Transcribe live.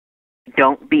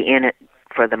don't be in it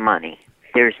for the money.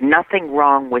 There's nothing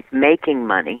wrong with making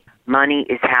money. Money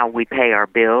is how we pay our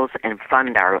bills and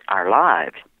fund our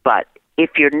lives. But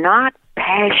if you're not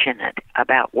passionate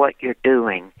about what you're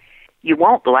doing, you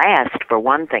won't last, for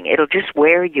one thing. It'll just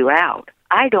wear you out.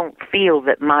 I don't feel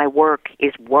that my work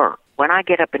is work. When I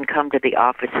get up and come to the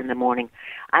office in the morning,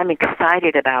 I'm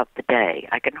excited about the day.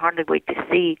 I can hardly wait to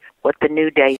see what the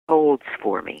new day holds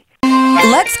for me.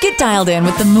 Let's get dialed in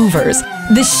with the movers,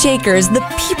 the shakers, the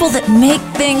people that make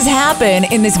things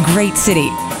happen in this great city.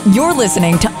 You're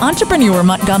listening to Entrepreneur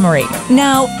Montgomery.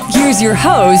 Now, here's your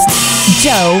host,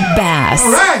 Joe Bass.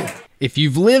 All right. If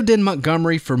you've lived in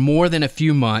Montgomery for more than a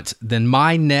few months, then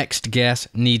my next guest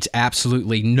needs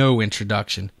absolutely no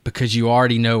introduction because you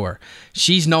already know her.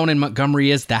 She's known in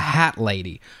Montgomery as the Hat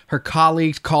Lady. Her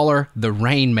colleagues call her the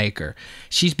Rainmaker.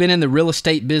 She's been in the real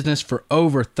estate business for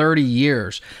over 30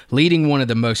 years, leading one of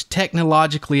the most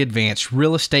technologically advanced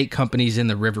real estate companies in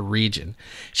the River region.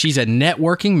 She's a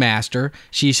networking master.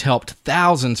 She's helped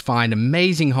thousands find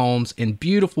amazing homes in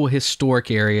beautiful historic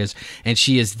areas, and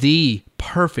she is the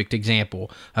perfect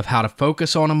example of how to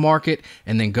focus on a market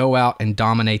and then go out and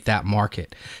dominate that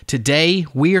market. Today,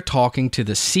 we are talking to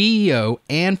the CEO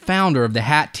and founder of the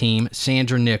Hat Team,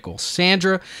 Sandra Nichols.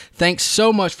 Sandra, thanks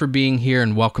so much for being here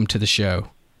and welcome to the show.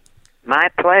 My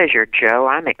pleasure, Joe.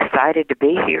 I'm excited to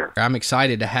be here. I'm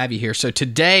excited to have you here. So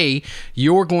today,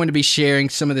 you're going to be sharing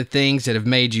some of the things that have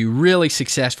made you really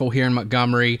successful here in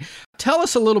Montgomery. Tell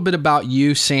us a little bit about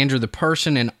you, Sandra, the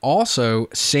person, and also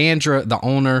Sandra, the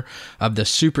owner of the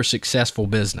super successful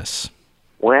business.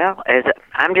 Well,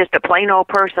 I'm just a plain old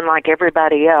person like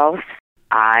everybody else.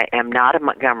 I am not a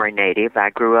Montgomery native. I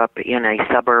grew up in a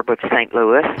suburb of St.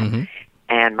 Louis. Mm-hmm.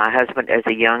 And my husband, as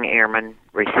a young airman,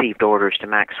 received orders to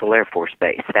Maxwell Air Force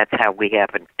Base. That's how we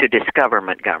happened to discover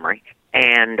Montgomery.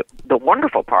 And the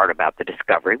wonderful part about the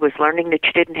discovery was learning that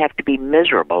you didn't have to be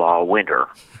miserable all winter.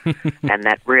 And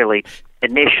that really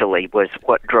initially was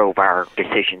what drove our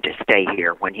decision to stay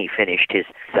here when he finished his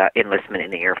enlistment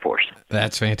in the Air Force.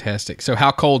 That's fantastic. So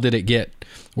how cold did it get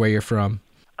where you're from?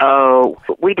 Oh,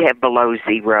 we'd have below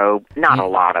zero, not a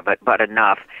lot of it, but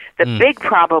enough. The big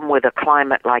problem with a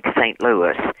climate like St.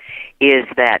 Louis is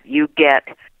that you get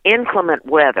inclement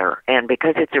weather, and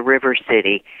because it's a river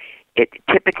city,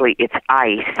 typically it's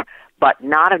ice, but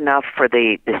not enough for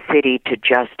the city to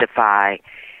justify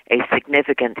a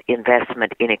significant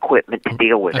investment in equipment to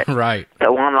deal with it. Right.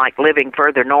 So unlike living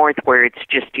further north where it's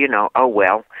just,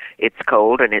 it's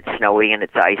cold and it's snowy and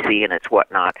it's icy and it's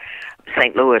whatnot,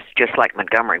 St. Louis, just like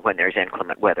Montgomery, when there's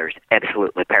inclement weather, is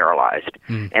absolutely paralyzed.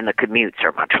 And the commutes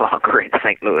are much longer in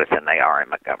St. Louis than they are in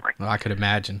Montgomery. Well, I could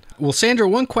imagine. Well, Sandra,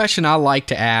 one question I like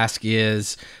to ask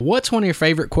is, what's one of your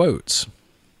favorite quotes?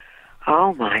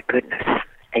 Oh, my goodness.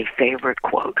 A favorite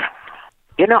quote.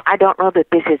 I don't know that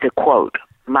this is a quote.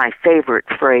 My favorite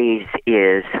phrase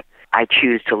is, I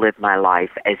choose to live my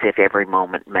life as if every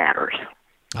moment matters.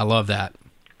 I love that.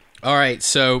 All right,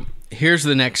 so here's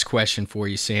the next question for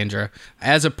you, Sandra.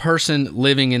 As a person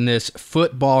living in this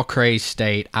football-crazed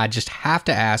state, I just have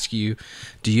to ask you,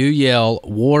 do you yell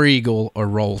War Eagle or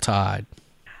Roll Tide?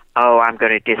 Oh, I'm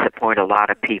going to disappoint a lot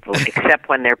of people, except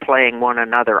when they're playing one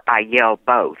another, I yell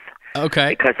both. Okay.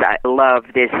 Because I love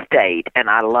this state and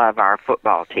I love our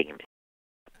football teams.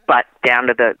 But down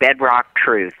to the bedrock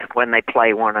truth, when they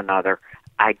play one another,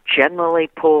 I generally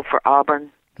pull for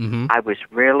Auburn. Mm-hmm. I was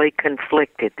really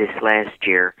conflicted this last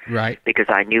year, right, because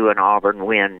I knew an Auburn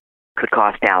win could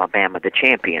cost Alabama the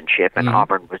championship, and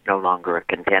Auburn was no longer a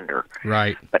contender.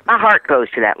 Right. But my heart goes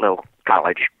to that little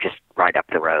college just right up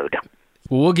the road.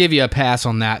 Well, we'll give you a pass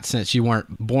on that since you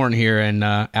weren't born here in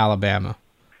Alabama.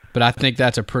 But I think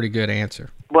that's a pretty good answer.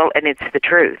 Well, and it's the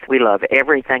truth. We love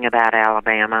everything about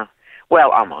Alabama.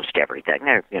 Well, almost everything.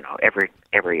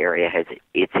 Every area has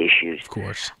its issues. Of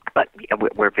course. But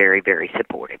we're very, very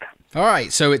supportive. All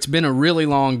right, so it's been a really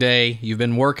long day. You've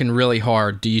been working really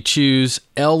hard. Do you choose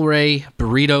El Rey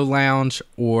Burrito Lounge,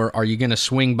 or are you going to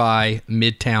swing by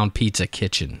Midtown Pizza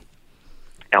Kitchen?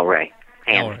 El Rey,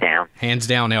 hands down. Hands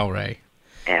down, El Rey.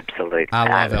 Absolutely. I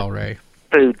love El Rey.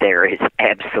 Food there is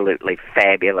absolutely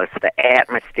fabulous. The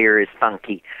atmosphere is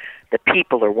funky. The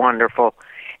people are wonderful.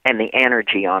 And the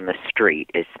energy on the street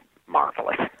is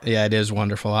marvelous. Yeah, it is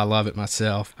wonderful. I love it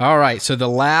myself. All right, so the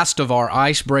last of our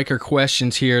icebreaker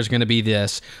questions here is going to be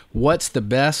this. What's the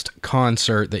best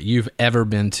concert that you've ever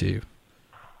been to?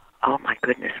 Oh, my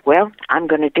goodness. Well, I'm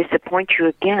going to disappoint you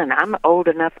again. I'm old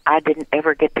enough I didn't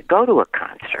ever get to go to a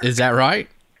concert. Is that right?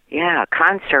 Yeah,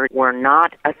 concerts were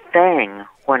not a thing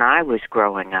when I was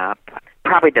growing up.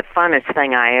 Probably the funnest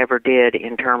thing I ever did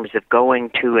in terms of going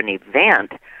to an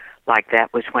event like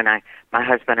that was when my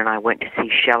husband and I went to see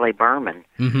Shelley Berman.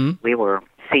 Mm-hmm. We were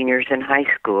seniors in high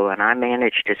school, and I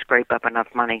managed to scrape up enough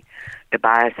money to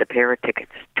buy us a pair of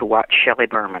tickets to watch Shelley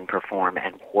Berman perform,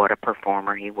 and what a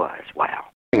performer he was. Wow.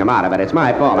 Him out of it. It's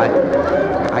my fault.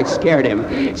 I scared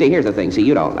him. See, here's the thing. See,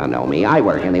 you don't know me. I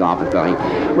work in the office building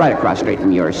right across the street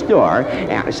from your store,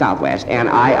 Southwest, and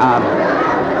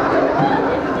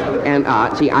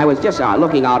see, I was just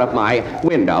looking out of my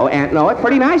window, and no, it's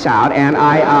pretty nice out, and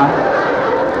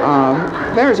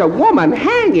there's a woman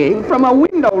hanging from a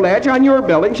window ledge on your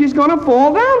building. She's going to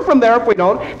fall down from there if we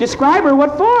don't describe her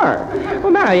what for.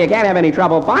 Well, now, you can't have any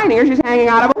trouble finding her. She's hanging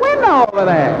out of a window over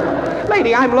there.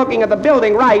 Lady, I'm looking at the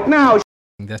building right now.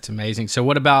 That's amazing. So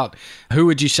what about, who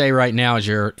would you say right now is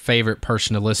your favorite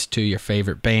person to listen to, your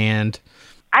favorite band?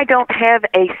 I don't have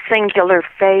a singular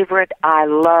favorite. I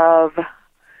love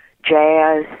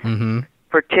jazz,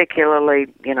 particularly,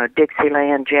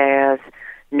 Dixieland jazz,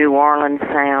 New Orleans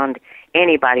sound.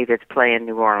 Anybody that's playing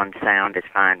New Orleans sound is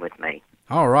fine with me.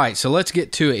 All right, so let's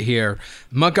get to it here.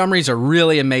 Montgomery's a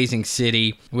really amazing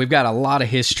city. We've got a lot of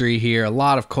history here, a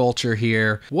lot of culture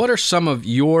here. What are some of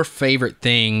your favorite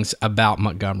things about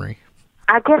Montgomery?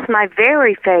 I guess my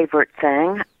very favorite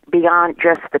thing, beyond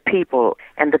just the people,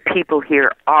 and the people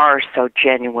here are so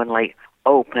genuinely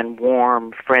open,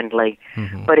 warm, friendly.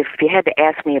 But if you had to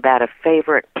ask me about a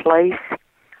favorite place,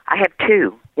 I have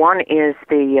two. One is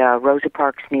the Rosa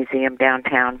Parks Museum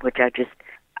downtown, which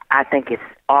I think is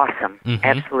awesome,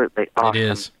 absolutely awesome.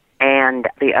 It is. And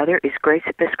the other is Grace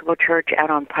Episcopal Church out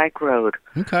on Pike Road,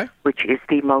 which is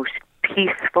the most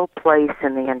peaceful place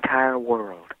in the entire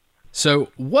world. So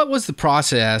what was the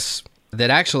process that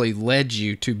actually led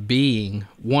you to being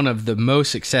one of the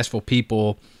most successful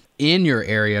people in your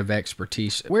area of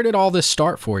expertise? Where did all this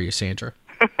start for you, Sandra?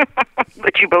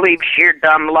 But you believe sheer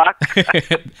dumb luck?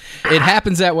 It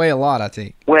happens that way a lot, I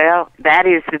think. Well, that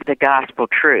is the gospel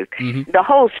truth. The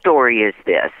whole story is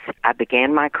this. I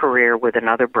began my career with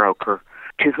another broker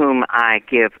to whom I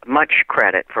give much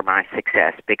credit for my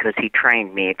success because he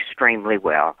trained me extremely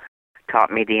well,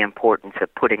 taught me the importance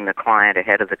of putting the client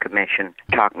ahead of the commission,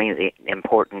 taught me the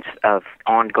importance of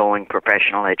ongoing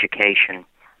professional education.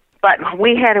 But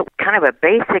we had a kind of a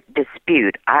basic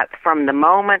dispute. From the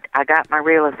moment I got my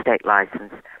real estate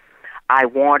license, I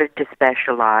wanted to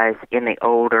specialize in the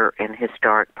older and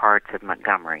historic parts of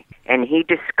Montgomery, and he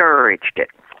discouraged it.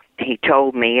 He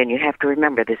told me, and you have to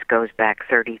remember this goes back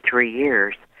 33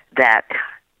 years, that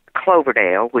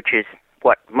Cloverdale, which is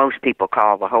what most people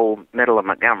call the whole middle of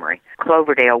Montgomery,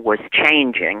 Cloverdale was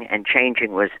changing, and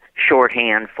changing was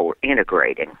shorthand for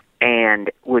integrating,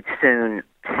 and would soon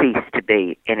cease to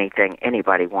be anything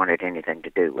anybody wanted anything to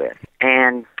do with.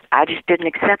 And I just didn't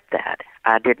accept that.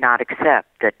 I did not accept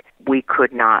that we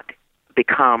could not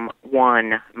become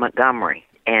one Montgomery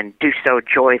and do so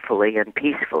joyfully and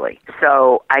peacefully.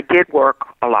 So I did work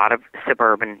a lot of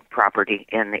suburban property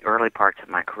in the early parts of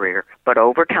my career, but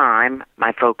over time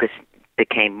my focus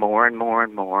became more and more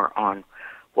and more on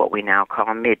what we now call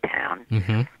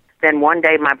Midtown. Then one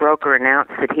day my broker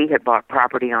announced that he had bought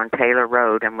property on Taylor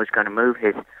Road and was going to move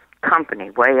his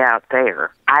company way out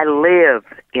there. I live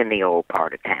in the old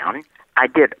part of town. I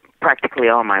did practically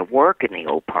all my work in the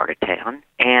old part of town,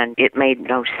 and it made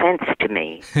no sense to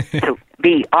me to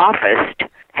be officed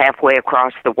halfway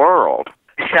across the world.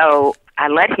 So I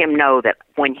let him know that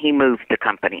when he moved the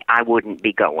company, I wouldn't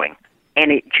be going.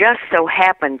 And it just so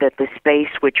happened that the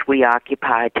space which we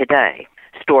occupy today,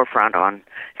 storefront on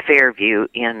Fairview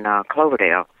in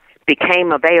Cloverdale,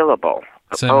 became available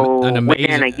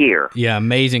within a year. Yeah,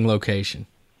 amazing location.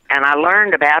 And I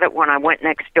learned about it when I went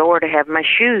next door to have my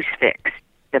shoes fixed.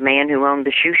 The man who owned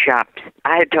the shoe shops,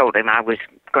 I had told him I was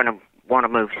going to want to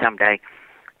move someday,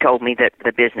 told me that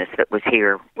the business that was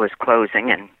here was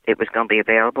closing and it was going to be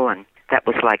available, and that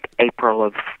was like April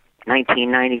of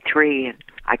 1993. And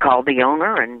I called the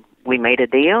owner and we made a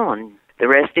deal, and the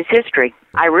rest is history.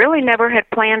 I really never had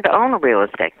planned to own a real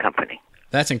estate company.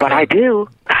 That's incredible.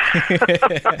 But I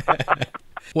do.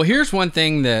 Well, here's one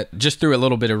thing that just through a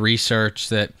little bit of research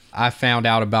that I found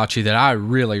out about you that I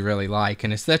really, really like,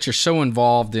 and it's that you're so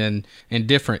involved in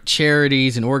different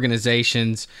charities and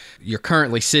organizations. You're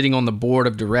currently sitting on the board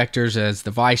of directors as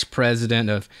the vice president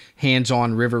of Hands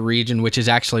On River Region, which is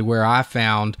actually where I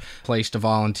found a place to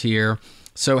volunteer.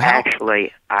 So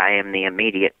Actually, I am the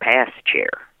immediate past chair.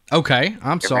 Okay,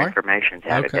 I'm sorry. Your information's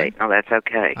out of date. No, that's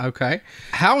okay. Okay.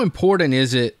 How important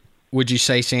is it, would you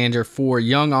say, Sandra, for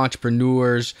young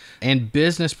entrepreneurs and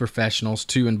business professionals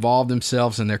to involve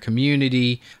themselves in their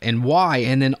community, and why?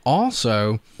 And then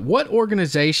also, what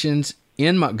organizations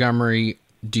in Montgomery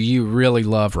do you really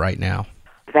love right now?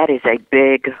 That is a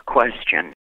big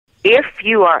question. If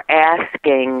you are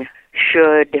asking,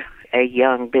 should a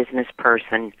young business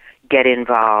person get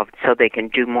involved so they can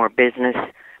do more business,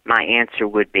 my answer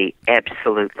would be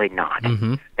absolutely not.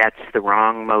 Mm-hmm. That's the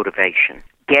wrong motivation.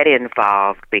 Get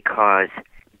involved because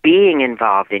being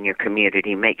involved in your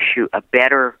community makes you a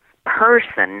better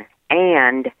person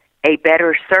and a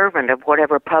better servant of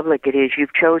whatever public it is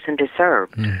you've chosen to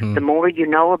serve. Mm-hmm. The more you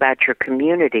know about your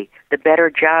community, the better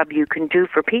job you can do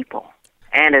for people.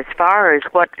 And as far as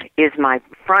what is my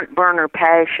front burner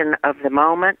passion of the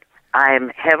moment, I am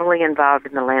heavily involved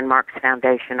in the Landmarks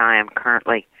Foundation. I am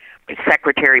currently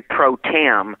Secretary Pro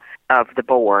Tem of the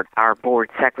board. Our board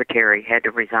secretary had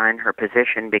to resign her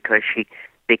position because she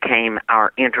became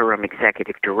our interim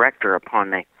executive director upon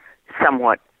the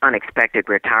somewhat unexpected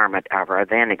retirement of our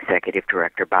then executive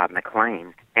director, Bob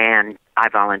McLean. And I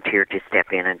volunteered to step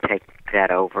in and take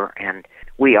that over. And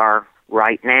we are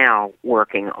right now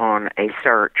working on a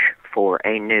search for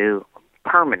a new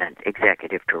permanent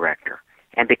executive director.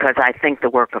 And because I think the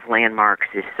work of Landmarks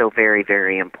is so very,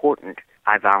 very important,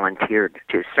 I volunteered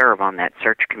to serve on that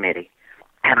search committee.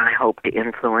 And I hope to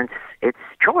influence its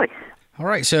choice. All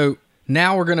right, so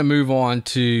now we're going to move on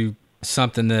to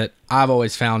something that I've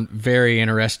always found very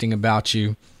interesting about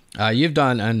you. You've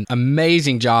done an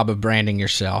amazing job of branding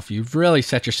yourself. You've really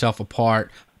set yourself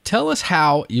apart. Tell us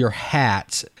how your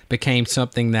hats became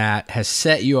something that has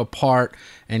set you apart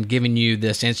and given you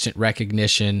this instant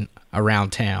recognition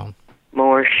around town.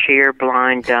 More sheer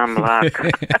blind dumb luck.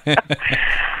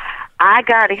 I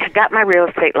got my real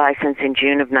estate license in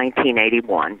June of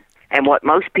 1981. And what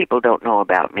most people don't know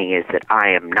about me is that I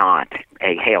am not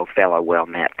a hail fellow, well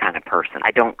met kind of person.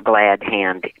 I don't glad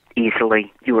hand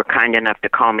easily. You were kind enough to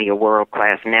call me a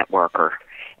world-class networker,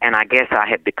 and I guess I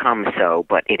have become so,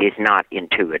 but it is not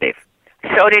intuitive.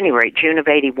 So at any rate, June of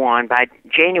 81, by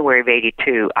January of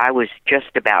 82, I was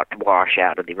just about to wash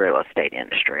out of the real estate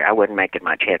industry. I wasn't making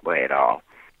much headway at all.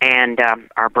 And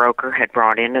our broker had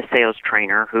brought in a sales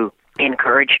trainer who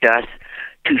encouraged us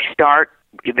to start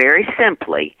very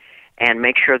simply and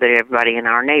make sure that everybody in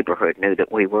our neighborhood knew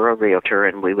that we were a realtor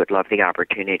and we would love the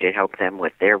opportunity to help them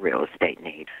with their real estate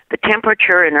needs. The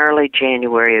temperature in early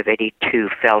January of 82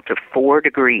 fell to 4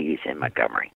 degrees in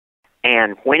Montgomery.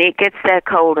 And when it gets that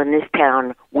cold in this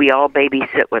town, we all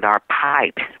babysit with our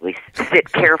pipes. We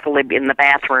sit carefully in the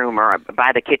bathroom or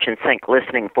by the kitchen sink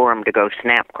listening for them to go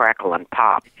snap, crackle, and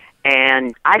pop.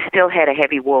 And I still had a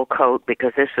heavy wool coat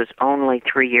because this was only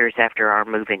 3 years after our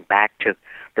moving back to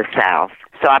the South.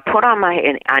 So I put on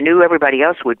and I knew everybody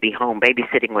else would be home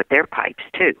babysitting with their pipes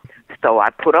too. So I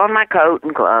put on my coat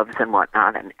and gloves and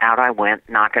whatnot, and out I went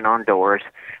knocking on doors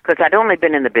because I'd only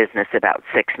been in the business about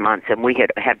 6 months, and we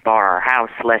had bought our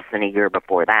house less than a year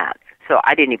before that. So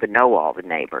I didn't even know all the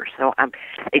neighbors. So I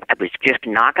was just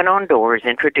knocking on doors,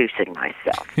 introducing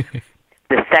myself.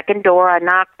 The second door I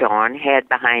knocked on had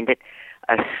behind it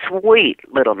a sweet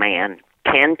little man,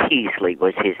 Ken Teasley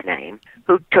was his name,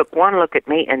 who took one look at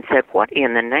me and said, "What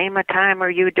in the name of time are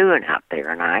you doing out there?"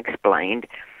 And I explained.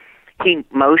 He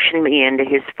motioned me into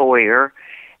his foyer,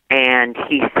 and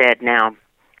he said, "Now,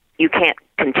 you can't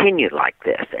continue like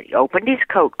this." And he opened his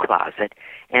coat closet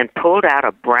and pulled out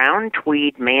a brown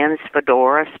tweed man's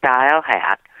fedora-style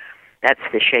hat. That's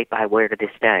the shape I wear to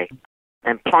this day.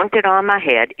 And plunked it on my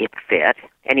head. It fit.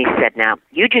 And he said, "Now,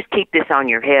 you just keep this on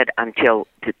your head until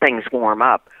things warm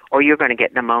up, or you're going to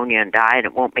get pneumonia and die, and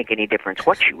it won't make any difference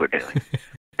what you were doing."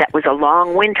 That was a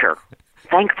long winter,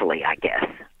 thankfully, I guess.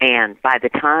 And by the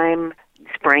time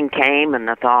spring came and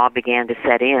the thaw began to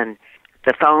set in,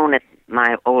 the phone at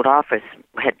my old office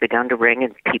had begun to ring,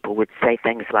 and people would say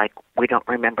things like, "We don't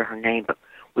remember her name, but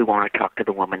we want to talk to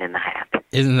the woman in the hat."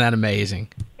 Isn't that amazing?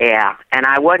 Yeah, and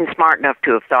I wasn't smart enough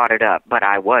to have thought it up, but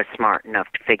I was smart enough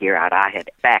to figure out I had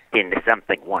backed into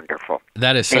something wonderful.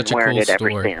 That is such a cool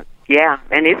story. Yeah,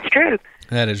 and it's true.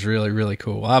 That is really, really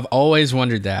cool. I've always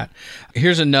wondered that.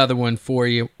 Here's another one for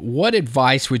you. What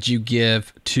advice would you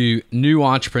give to new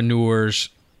entrepreneurs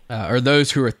or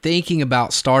those who are thinking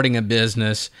about starting a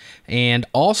business, and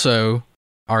also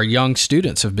our young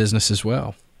students of business as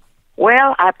well?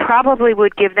 Well, I probably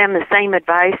would give them the same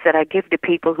advice that I give to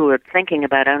people who are thinking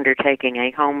about undertaking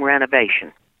a home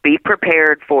renovation. Be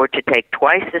prepared for it to take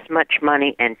twice as much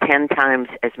money and 10 times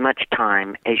as much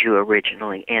time as you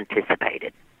originally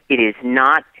anticipated. It is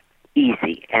not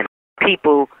easy, and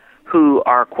people who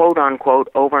are quote-unquote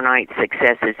overnight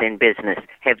successes in business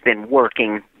have been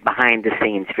working behind the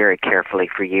scenes very carefully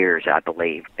for years, I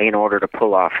believe, in order to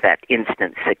pull off that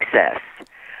instant success.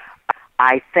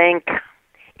 I think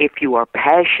if you are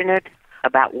passionate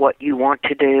about what you want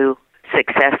to do,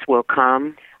 success will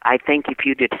come. I think if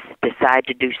you decide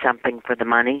to do something for the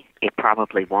money, it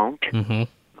probably won't. Mm-hmm.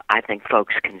 I think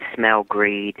folks can smell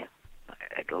greed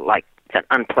like it's an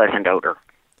unpleasant odor.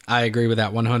 I agree with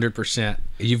that 100%.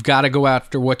 You've got to go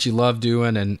after what you love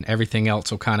doing, and everything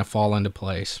else will kind of fall into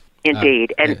place.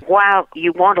 Indeed. And while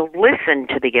you want to listen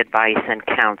to the advice and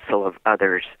counsel of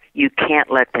others, you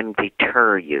can't let them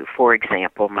deter you. For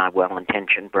example, my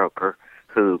well-intentioned broker,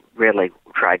 who really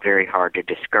tried very hard to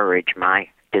discourage my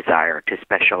desire to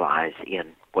specialize in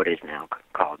what is now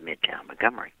called Midtown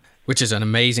Montgomery. Which is an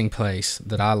amazing place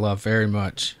that I love very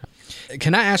much.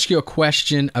 Can I ask you a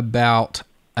question about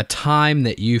a time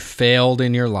that you failed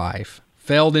in your life,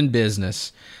 failed in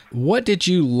business? What did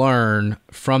you learn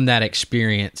from that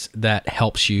experience that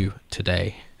helps you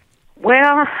today?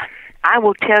 Well, I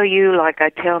will tell you, like I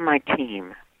tell my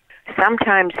team,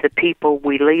 sometimes the people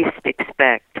we least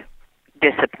expect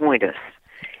disappoint us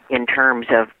in terms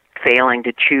of failing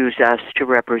to choose us to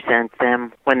represent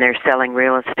them when they're selling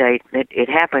real estate. It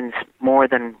happens more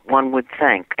than one would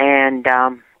think. And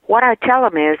what I tell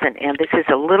them is, and this is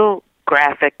a little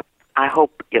graphic, I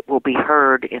hope it will be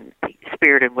heard in the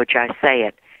spirit in which I say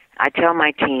it. I tell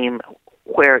my team,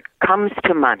 where it comes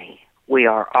to money, we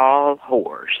are all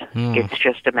whores. It's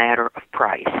just a matter of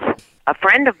price. A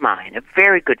friend of mine, a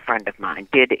very good friend of mine,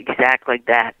 did exactly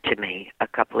that to me a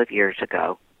couple of years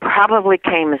ago. Probably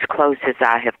came as close as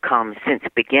I have come since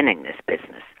beginning this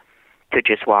business to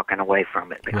just walking away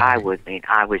from it. Right. I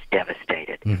was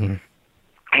devastated. Mm-hmm.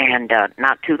 And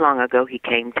not too long ago, he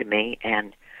came to me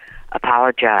and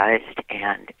apologized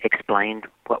and explained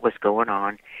what was going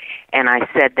on. And I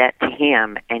said that to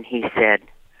him, and he said,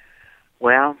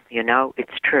 well, you know,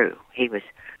 it's true. He was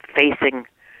facing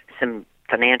some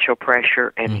financial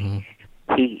pressure, and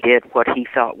he did what he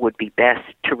thought would be best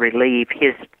to relieve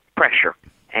his pressure.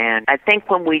 And I think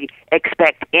when we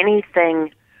expect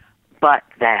anything but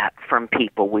that from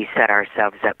people, we set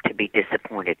ourselves up to be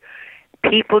disappointed.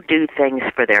 People do things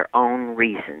for their own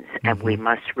reasons, and we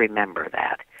must remember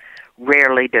that.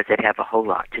 Rarely does it have a whole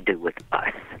lot to do with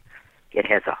us. It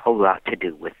has a whole lot to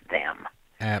do with them.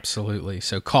 Absolutely.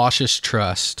 So cautious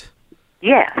trust.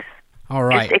 Yes. All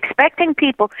right. Just expecting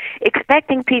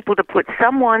people to put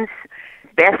someone's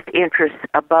best interests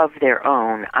above their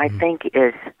own, I think,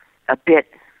 is a bit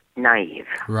naive.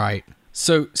 Right.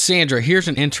 So, Sandra, here's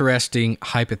an interesting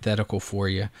hypothetical for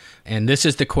you. And this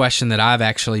is the question that I've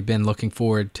actually been looking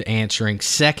forward to answering,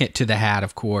 second to the hat,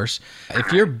 of course.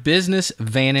 If your business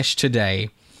vanished today,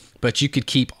 but you could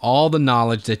keep all the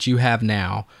knowledge that you have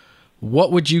now,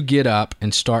 what would you get up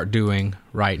and start doing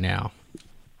right now?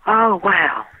 Oh,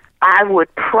 wow. I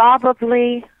would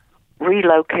probably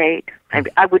relocate.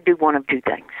 I would do one of two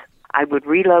things. I would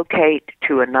relocate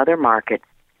to another market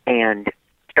and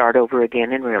start over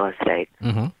again in real estate,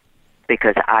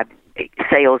 because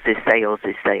sales is sales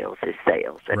is sales is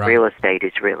sales, and real estate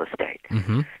is real estate.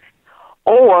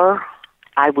 Or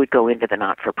I would go into the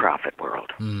not-for-profit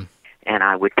world, and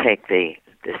I would take the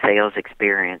sales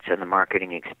experience and the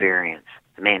marketing experience,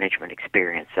 the management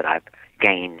experience that I've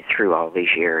gained through all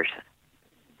these years,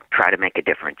 try to make a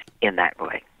difference in that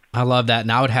way. I love that,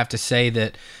 and I would have to say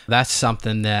that that's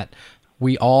something that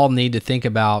we all need to think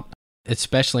about,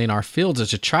 especially in our fields, is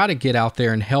to try to get out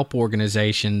there and help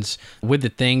organizations with the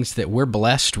things that we're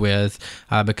blessed with,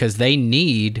 because they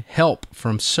need help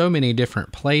from so many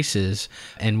different places,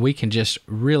 and we can just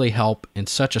really help in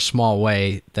such a small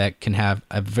way that can have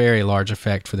a very large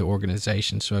effect for the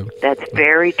organization. So that's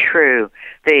very true.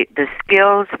 The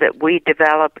skills that we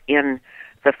develop in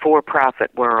the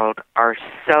for-profit world are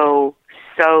so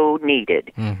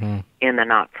needed in the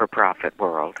not-for-profit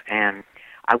world, and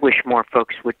I wish more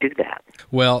folks would do that.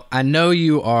 Well, I know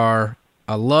you are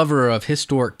a lover of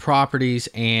historic properties,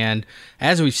 and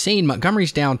as we've seen,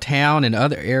 Montgomery's downtown and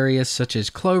other areas such as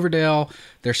Cloverdale,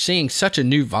 they're seeing such a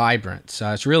new vibrance.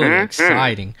 It's really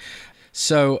exciting.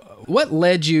 So what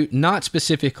led you, not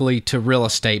specifically to real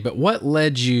estate, but what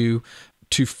led you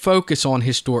to focus on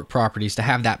historic properties, to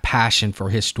have that passion for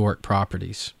historic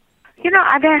properties? You know,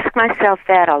 I've asked myself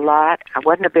that a lot. I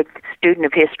wasn't a big student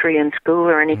of history in school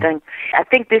or anything. I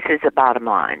think this is the bottom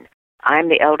line. I'm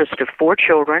the eldest of 4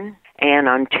 children, and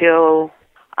until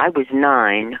I was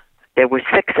 9, there were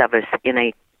 6 of us in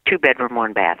a 2-bedroom,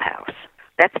 1-bath house.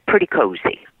 That's pretty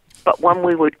cozy. But when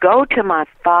we would go to my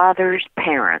father's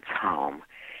parents' home,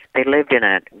 they lived in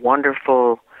a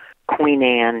wonderful Queen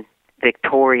Anne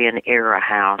Victorian-era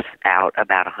house out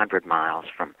about 100 miles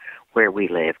from where we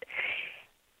lived.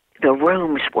 The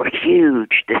rooms were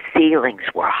huge. The ceilings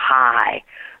were high.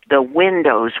 The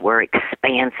windows were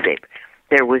expansive.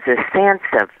 There was a sense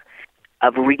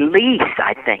of release,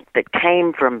 I think, that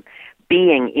came from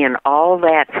being in all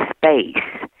that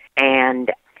space,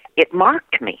 and it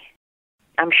marked me.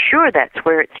 I'm sure that's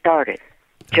where it started.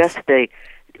 Just the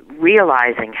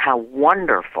realizing how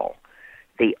wonderful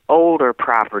the older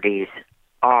properties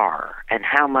are and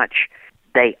how much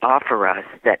they offer us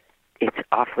that it's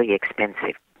awfully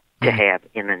expensive to have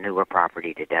in a newer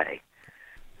property today.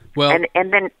 Well,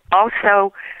 and then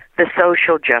also the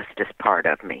social justice part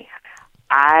of me.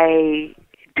 I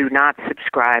do not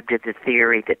subscribe to the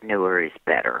theory that newer is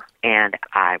better, and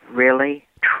I really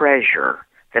treasure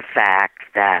the fact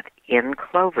that in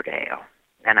Cloverdale,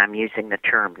 and I'm using the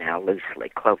term now loosely,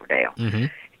 Cloverdale,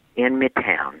 in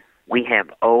Midtown, we have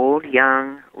old,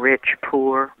 young, rich,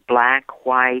 poor, black,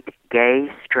 white, gay,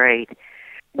 straight.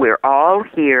 We're all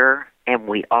here, and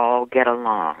we all get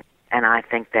along. And I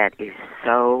think that is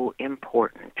so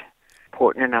important.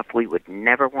 Important enough we would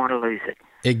never want to lose it.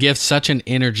 It gives such an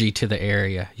energy to the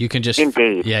area. You can just...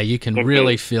 Indeed. Yeah, you can Indeed.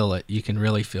 really feel it. You can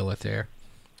really feel it there.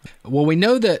 Well, we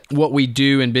know that what we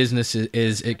do in business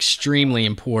is extremely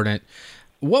important.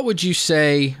 What would you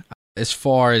say as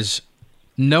far as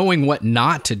knowing what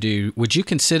not to do? Would you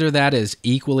consider that as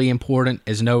equally important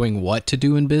as knowing what to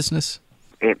do in business?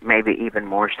 It may be even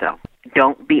more so.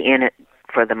 Don't be in it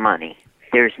for the money.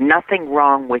 There's nothing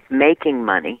wrong with making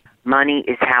money. Money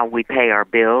is how we pay our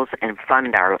bills and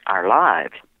fund our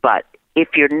lives. But if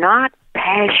you're not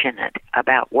passionate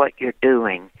about what you're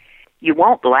doing, you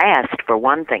won't last, for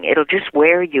one thing. It'll just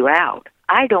wear you out.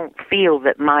 I don't feel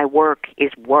that my work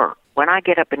is work. When I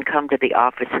get up and come to the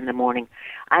office in the morning,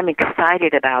 I'm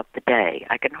excited about the day.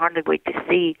 I can hardly wait to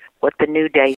see what the new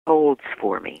day holds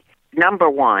for me. Number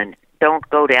one, don't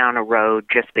go down a road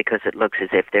just because it looks as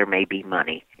if there may be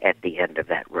money at the end of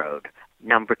that road.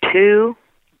 Number two,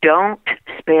 don't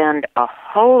spend a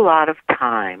whole lot of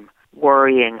time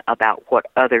worrying about what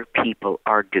other people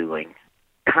are doing.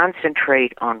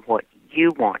 Concentrate on what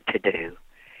you want to do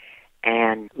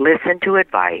and listen to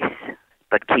advice,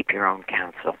 but keep your own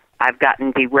counsel. I've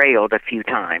gotten derailed a few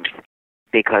times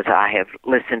because I have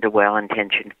listened to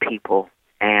well-intentioned people,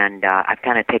 and I've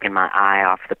kind of taken my eye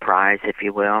off the prize, if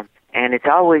you will, and it's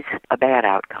always a bad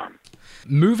outcome.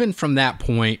 Moving from that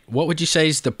point, what would you say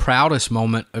is the proudest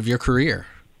moment of your career?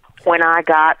 When I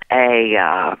got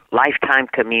a Lifetime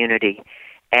Community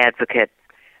Advocate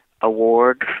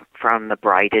Award from the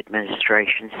Bright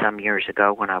administration some years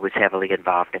ago when I was heavily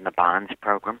involved in the bonds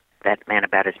program. That meant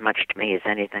about as much to me as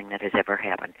anything that has ever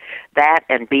happened. That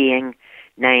and being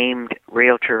named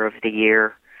Realtor of the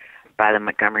Year by the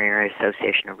Montgomery Area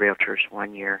Association of Realtors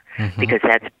one year, because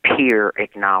that's peer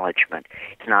acknowledgement.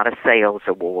 It's not a sales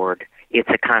award. It's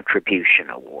a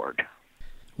contribution award.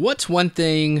 What's one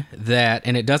thing that,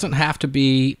 and it doesn't have to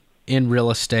be in real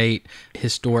estate,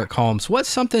 historic homes, what's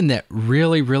something that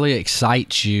really, really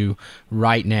excites you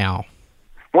right now?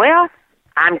 Well,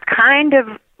 I'm kind of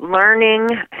learning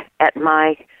at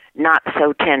my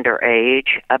not-so-tender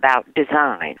age about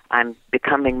design. I'm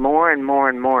becoming more and more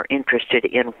and more interested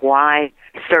in why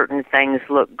certain things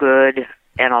look good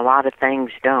and a lot of things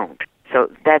don't.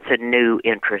 So that's a new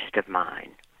interest of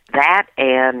mine. That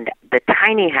and the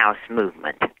tiny house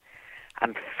movement.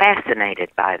 I'm fascinated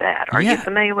by that. Are you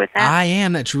familiar with that? I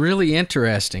am. That's really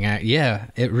interesting. Yeah,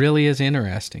 it really is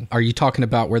interesting. Are you talking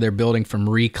about where they're building from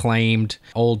reclaimed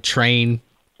old train?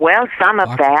 Well, some of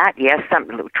that, yes, some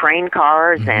train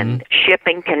cars and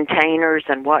shipping containers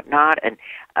and whatnot, and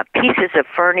pieces of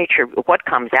furniture. What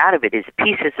comes out of it is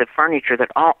pieces of furniture that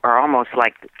are almost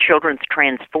like children's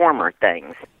Transformer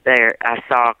things. There, I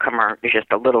saw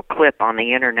just a little clip on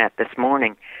the internet this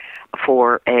morning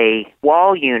for a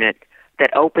wall unit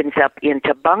that opens up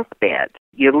into bunk beds.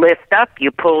 You lift up,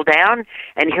 you pull down,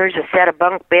 and here's a set of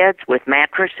bunk beds with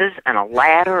mattresses and a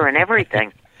ladder and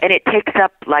everything. And it takes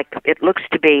up, it looks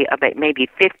to be about maybe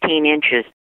 15 inches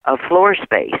of floor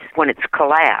space when it's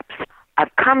collapsed.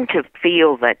 I've come to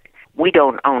feel that we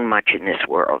don't own much in this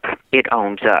world. It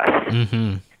owns us.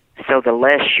 So the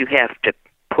less you have to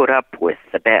put up with,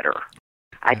 the better.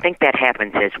 I think that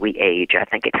happens as we age. I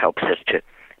think it helps us to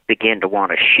begin to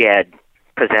want to shed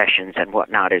possessions and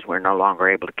whatnot as we're no longer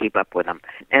able to keep up with them.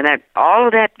 And all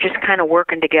of that just kind of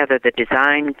working together, the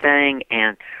design thing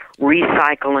and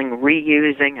recycling,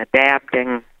 reusing,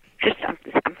 adapting.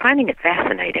 I'm finding it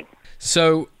fascinating.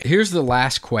 So here's the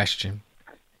last question.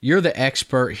 You're the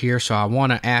expert here, so I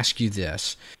want to ask you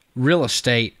this. Real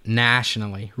estate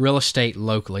nationally, real estate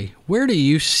locally, where do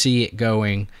you see it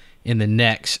going in the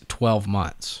next 12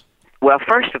 months? Well,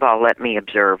 first of all, let me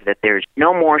observe that there's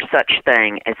no more such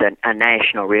thing as a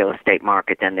national real estate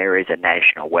market than there is a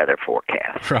national weather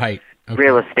forecast. Right. Okay.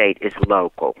 Real estate is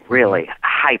local, really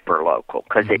hyper-local,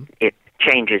 because it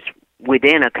changes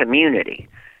within a community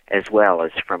as well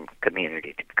as from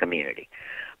community to community.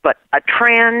 But a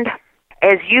trend,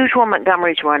 as usual,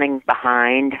 Montgomery's running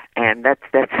behind, and that's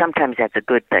sometimes that's a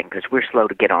good thing because we're slow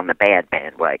to get on the bad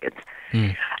bandwagons.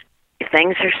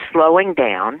 Things are slowing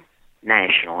down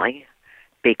nationally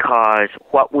because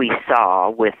what we saw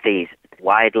with these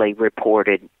widely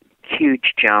reported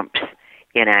huge jumps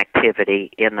in activity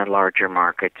in the larger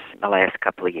markets in the last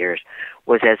couple of years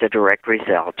was as a direct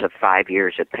result of 5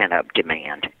 years of pent-up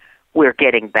demand. We're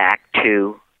getting back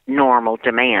to normal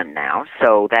demand now,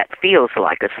 so that feels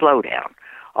like a slowdown,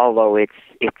 although it's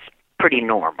pretty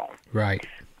normal. Right.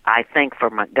 I think for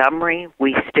Montgomery,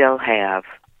 we still have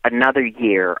another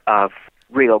year of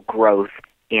real growth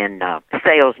in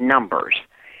sales numbers.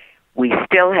 We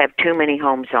still have too many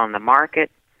homes on the market.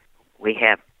 We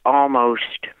have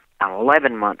almost an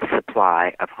 11-month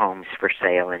supply of homes for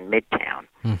sale in Midtown.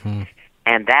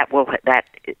 And that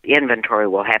inventory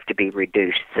will have to be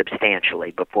reduced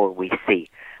substantially before we see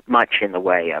much in the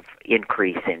way of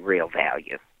increase in real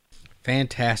value.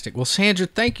 Fantastic. Well, Sandra,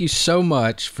 thank you so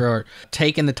much for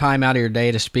taking the time out of your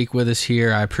day to speak with us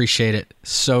here. I appreciate it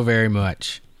so very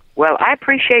much. Well, I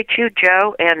appreciate you,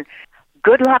 Joe, and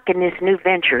good luck in this new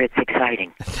venture. It's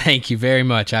exciting. Thank you very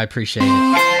much. I appreciate it.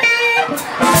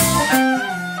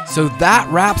 So that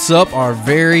wraps up our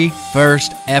very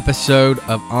first episode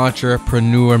of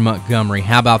Entrepreneur Montgomery.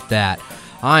 How about that?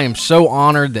 I am so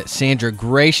honored that Sandra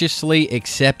graciously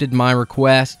accepted my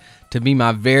request to be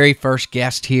my very first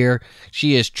guest here.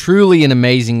 She is truly an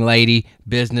amazing lady,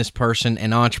 business person,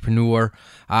 and entrepreneur.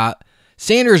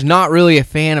 Sandra's not really a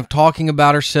fan of talking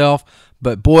about herself,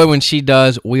 but boy, when she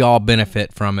does, we all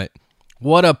benefit from it.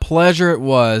 What a pleasure it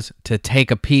was to take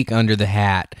a peek under the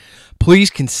hat. Please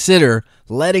consider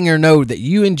letting her know that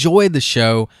you enjoyed the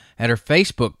show at her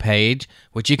Facebook page,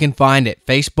 which you can find at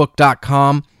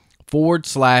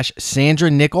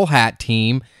facebook.com/Sandra Nickel Hat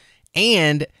Team.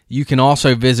 And you can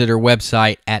also visit her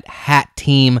website at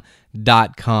hatteam.com.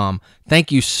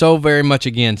 Thank you so very much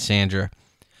again, Sandra.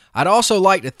 I'd also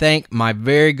like to thank my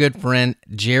very good friend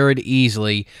Jared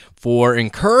Easley for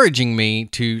encouraging me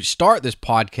to start this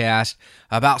podcast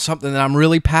about something that I'm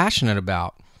really passionate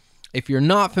about. If you're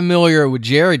not familiar with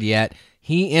Jared yet,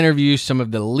 he interviews some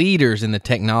of the leaders in the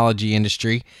technology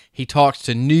industry. He talks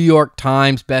to New York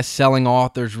Times best-selling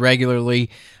authors regularly,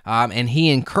 and he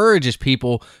encourages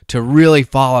people to really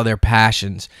follow their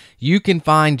passions. You can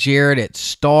find Jared at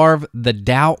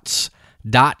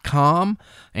starvethedoubts.com,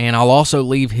 and I'll also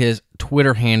leave his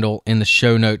Twitter handle in the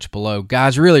show notes below.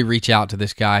 Guys, really reach out to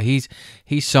this guy. He's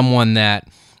someone that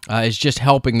is just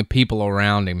helping the people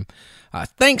around him.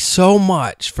 Thanks so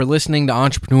much for listening to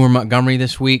Entrepreneur Montgomery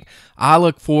this week. I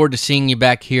look forward to seeing you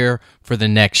back here for the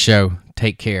next show.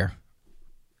 Take care.